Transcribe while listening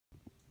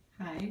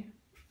Hi,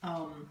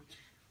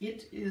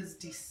 it is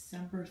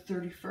December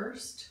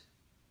 31st,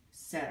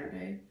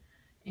 Saturday,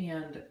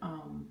 and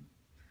I'm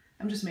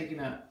just making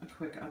a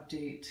quick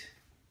update.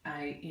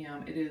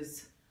 It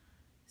is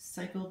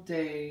cycle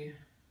day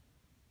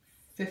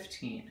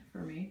 15 for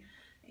me,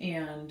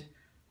 and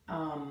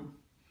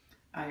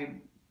I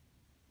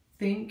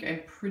think,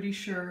 I'm pretty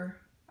sure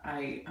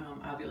I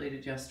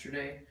ovulated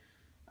yesterday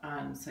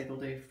on cycle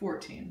day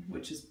 14,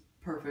 which is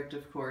perfect,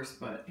 of course,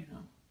 but you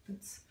know,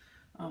 that's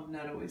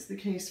not always the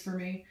case for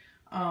me.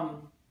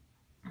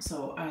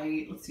 So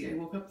let's see, I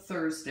woke up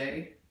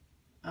Thursday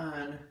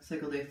on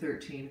cycle day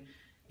 13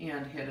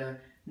 and had a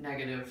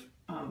negative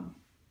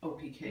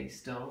OPK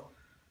still.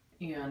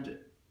 And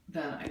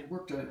then I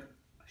worked a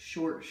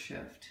short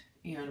shift,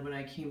 and when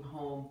I came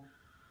home,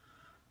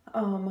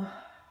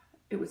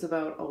 it was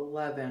about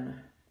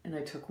 11 and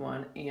I took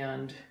one,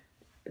 and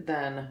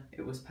then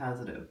it was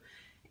positive.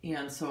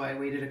 And so I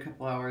waited a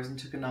couple hours and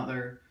took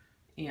another,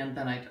 and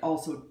then I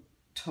also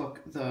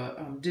took the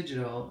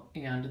digital,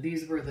 and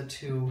these were the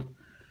two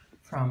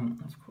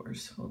from, of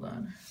course, hold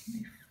on.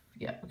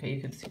 Yeah, okay, you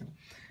can see them.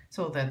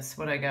 So that's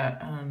what I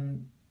got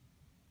on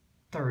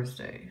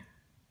Thursday.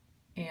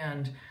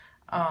 And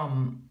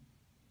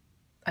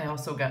I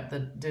also got the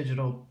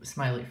digital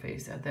smiley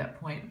face at that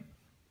point.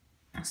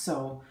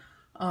 So,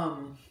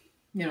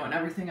 you know, and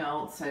everything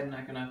else, I'm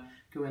not gonna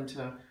go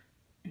into,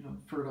 you know,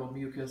 fertile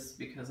mucus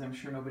because I'm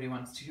sure nobody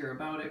wants to hear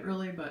about it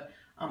really, but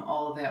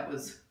all of that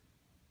was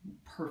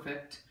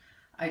perfect.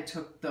 I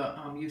took the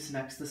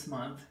Mucinex this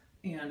month,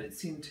 and it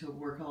seemed to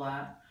work a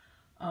lot,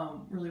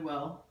 really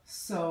well.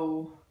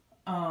 So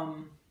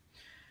then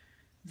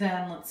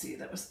let's see,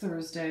 that was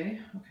Thursday.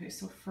 Okay,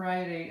 so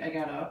Friday I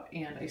got up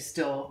and I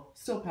still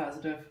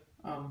positive.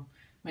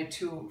 My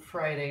 2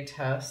 Friday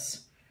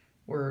tests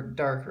were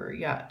darker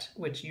yet,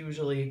 which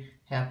usually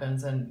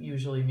happens and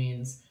usually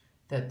means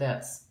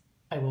that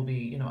I will be,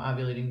 you know,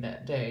 ovulating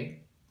that day.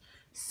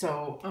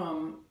 So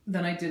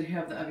then I did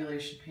have the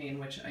ovulation pain,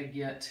 which I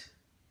get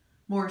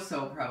more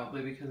so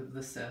probably because of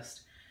the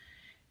cyst.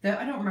 That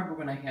I don't remember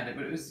when I had it,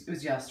 but it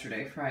was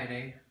yesterday,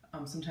 Friday,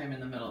 sometime in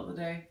the middle of the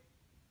day.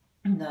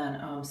 And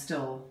then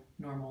still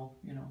normal,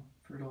 you know,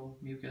 fertile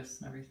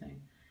mucus and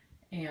everything.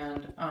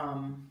 And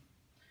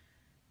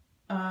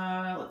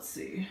let's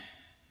see.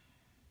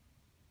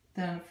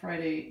 Then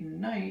Friday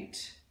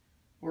night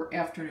or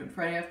afternoon,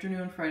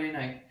 Friday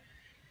night,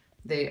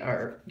 they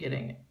are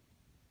getting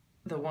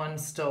the one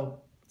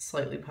still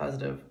slightly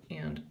positive,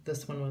 and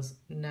this one was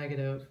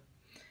negative.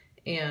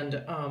 And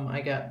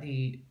I got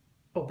the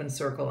open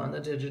circle on the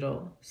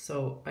digital,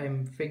 so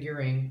I'm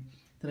figuring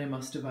that I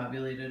must have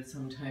ovulated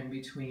sometime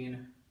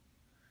between,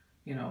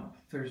 you know,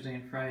 Thursday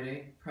and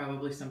Friday,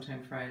 probably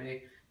sometime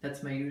Friday.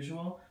 That's my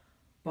usual.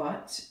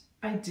 But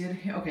I did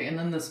okay, and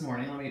then this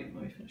morning, let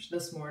me finish.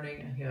 This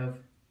morning I have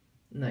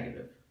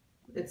negative.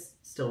 It's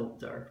still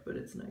dark, but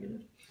it's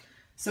negative.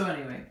 So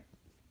anyway,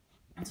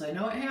 so I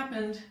know it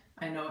happened.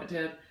 I know it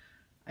did.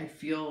 I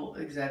feel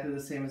exactly the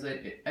same as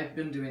I've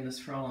been doing this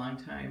for a long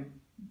time,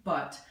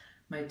 but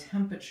my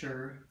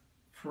temperature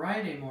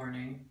Friday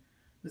morning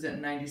was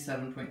at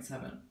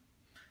 97.7.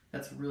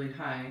 That's really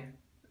high,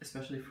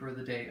 especially for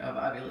the day of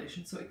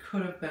ovulation. So it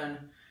could have been,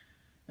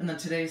 and then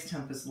today's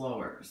temp is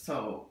lower.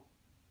 So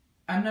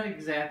I'm not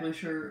exactly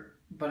sure,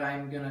 but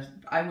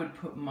I would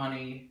put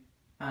money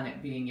on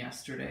it being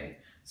yesterday.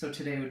 So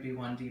today would be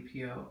 1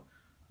 DPO.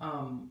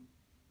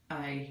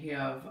 I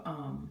have,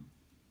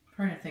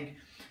 trying to think,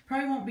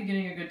 probably won't be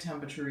getting a good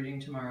temperature reading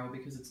tomorrow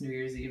because it's New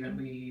Year's Eve and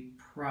we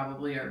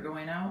probably are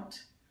going out.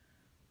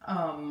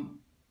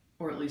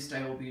 Or at least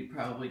I will be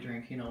probably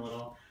drinking a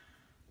little.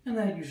 And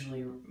that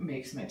usually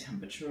makes my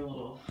temperature a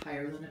little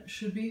higher than it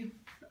should be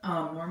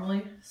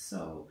normally.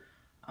 So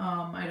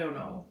I don't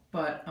know.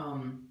 But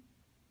I'm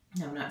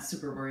not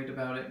super worried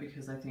about it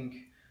because I think,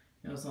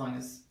 you know, as long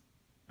as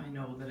I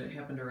know that it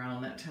happened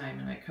around that time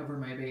and I cover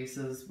my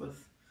bases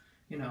with,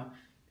 you know,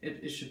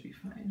 it should be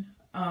fine.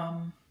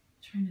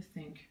 Trying to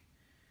think.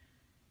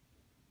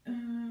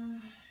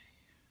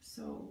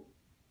 So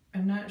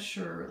I'm not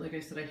sure. Like I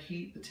said, I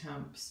hate the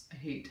temps. I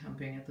hate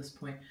temping at this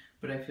point,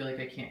 but I feel like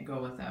I can't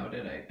go without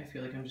it. I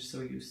feel like I'm just so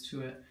used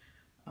to it.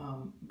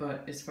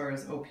 But as far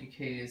as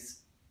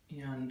OPKs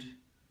and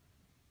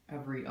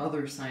every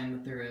other sign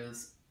that there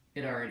is,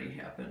 it already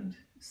happened.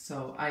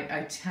 So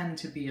I tend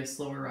to be a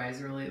slower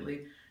riser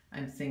lately.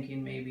 I'm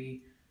thinking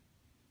maybe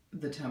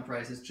the temp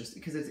rise is just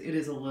because it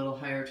is a little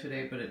higher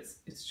today, but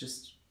it's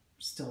just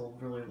still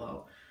really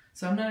low.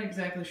 So I'm not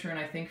exactly sure, and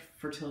I think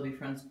Fertility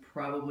Friend's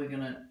probably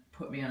gonna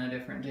put me on a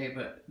different day,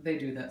 but they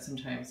do that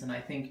sometimes, and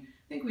I think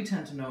we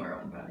tend to know our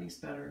own bodies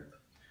better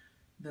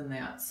than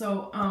that.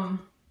 So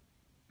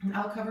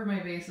I'll cover my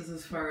bases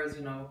as far as,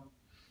 you know,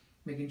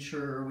 making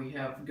sure we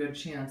have good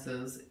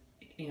chances,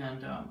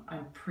 and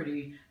I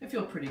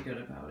feel pretty good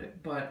about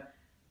it. But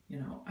you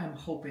know, I'm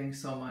hoping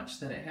so much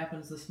that it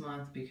happens this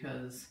month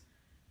because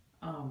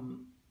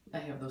I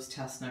have those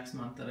tests next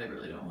month that I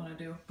really don't want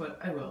to do, but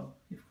I will,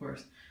 of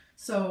course.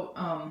 So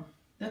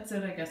that's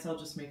it. I guess I'll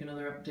just make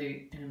another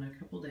update in a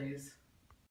couple days.